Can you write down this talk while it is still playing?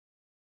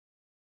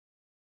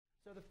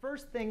So the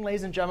first thing,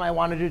 ladies and gentlemen, I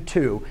want to do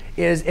too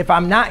is if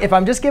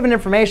I'm just given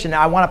information,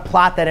 I want to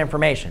plot that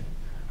information.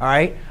 All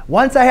right.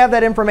 Once I have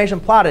that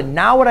information plotted,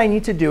 now what I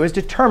need to do is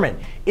determine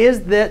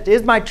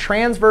is my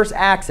transverse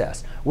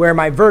axis, where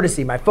my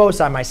vertices, my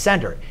foci, my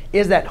center,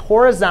 is that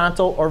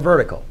horizontal or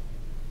vertical?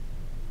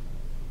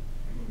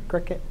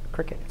 Cricket.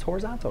 It's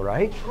horizontal,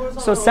 right?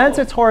 So since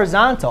it's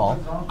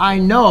horizontal, I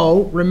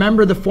know,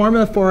 remember the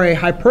formula for a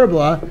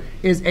hyperbola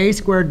is a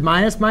squared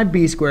minus my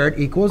b squared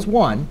equals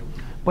 1.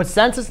 But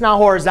since it's now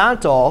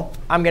horizontal,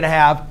 I'm going to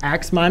have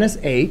x minus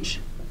h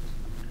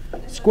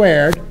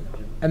squared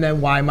and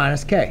then y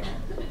minus k.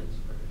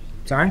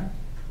 Sorry?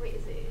 Wait,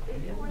 is it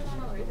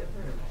horizontal or is it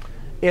vertical?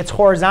 It's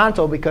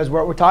horizontal because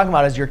what we're talking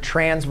about is your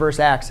transverse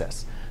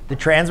axis. The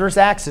transverse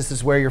axis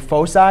is where your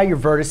foci, your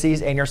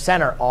vertices, and your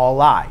center all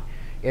lie.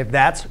 If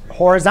that's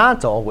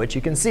horizontal, which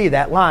you can see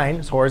that line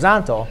is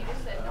horizontal,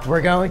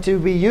 we're going to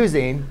be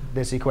using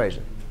this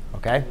equation.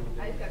 OK?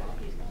 I just got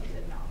confused because you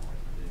said no.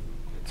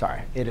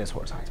 Sorry, it is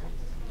horizontal.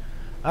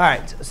 All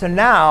right, so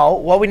now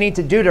what we need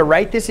to do to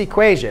write this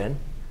equation,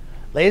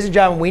 ladies and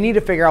gentlemen, we need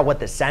to figure out what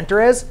the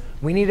center is,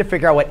 we need to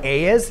figure out what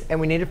A is, and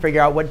we need to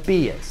figure out what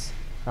B is.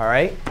 All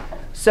right?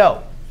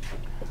 So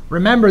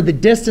remember, the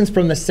distance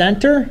from the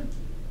center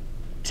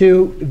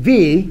to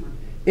V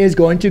is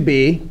going to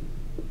be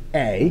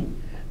A.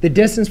 The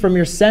distance from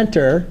your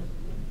center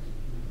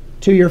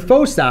to your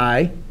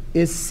foci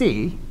is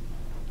C,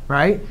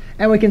 right?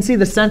 And we can see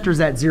the center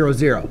is at 0,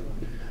 0.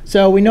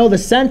 So we know the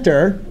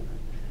center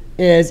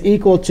is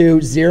equal to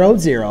 0,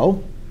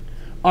 0.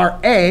 Our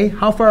A,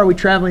 how far are we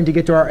traveling to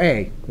get to our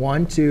A?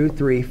 1, 2,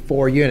 3,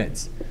 4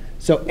 units.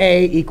 So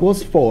A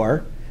equals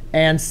 4,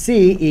 and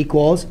C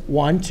equals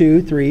 1,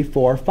 2, 3,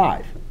 4,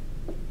 5.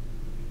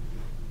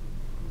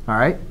 All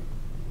right?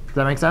 Does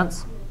that make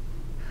sense?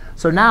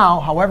 So now,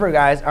 however,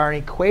 guys, our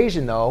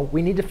equation, though,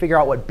 we need to figure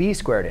out what b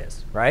squared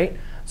is, right?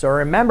 So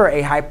remember,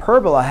 a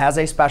hyperbola has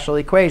a special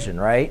equation,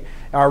 right?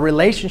 Our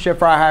relationship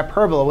for our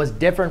hyperbola was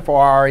different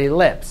for our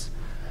ellipse.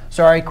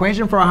 So our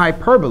equation for a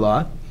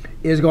hyperbola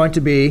is going to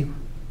be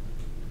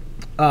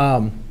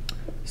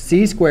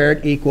c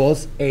squared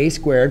equals a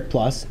squared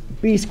plus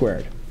b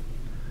squared.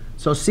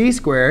 So c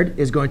squared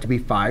is going to be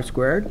 5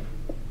 squared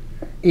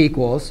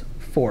equals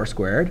 4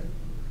 squared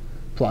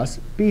plus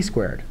b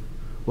squared.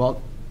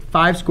 Well,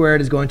 5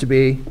 squared is going to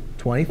be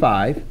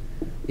 25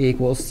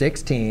 equals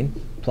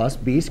 16 plus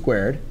b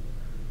squared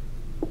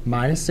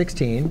minus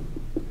 16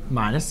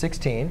 minus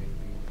 16.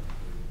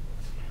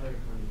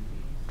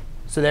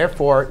 So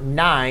therefore,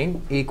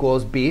 9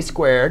 equals b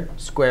squared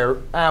square.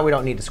 We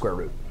don't need to square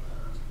root.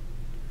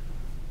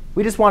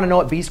 We just want to know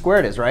what b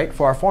squared is, right,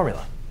 for our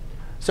formula.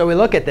 So we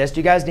look at this. Do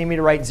you guys need me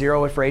to write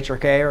 0 for h or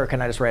k, or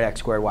can I just write x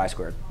squared, y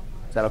squared?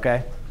 Is that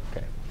OK?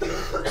 OK.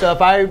 So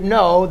if I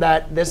know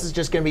that this is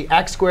just going to be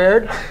x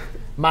squared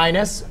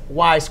minus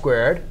y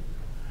squared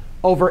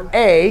over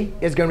a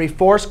is going to be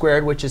 4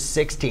 squared, which is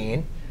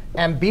 16,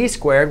 and b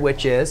squared,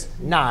 which is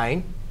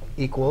 9,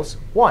 equals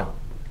 1.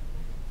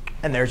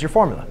 And there's your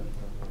formula.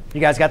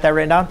 You guys got that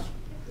written down?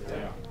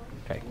 Yeah.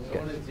 OK,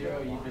 When it's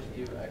 0, you just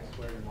do x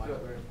squared and y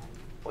squared?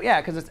 Well,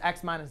 yeah, because it's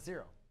x minus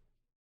 0.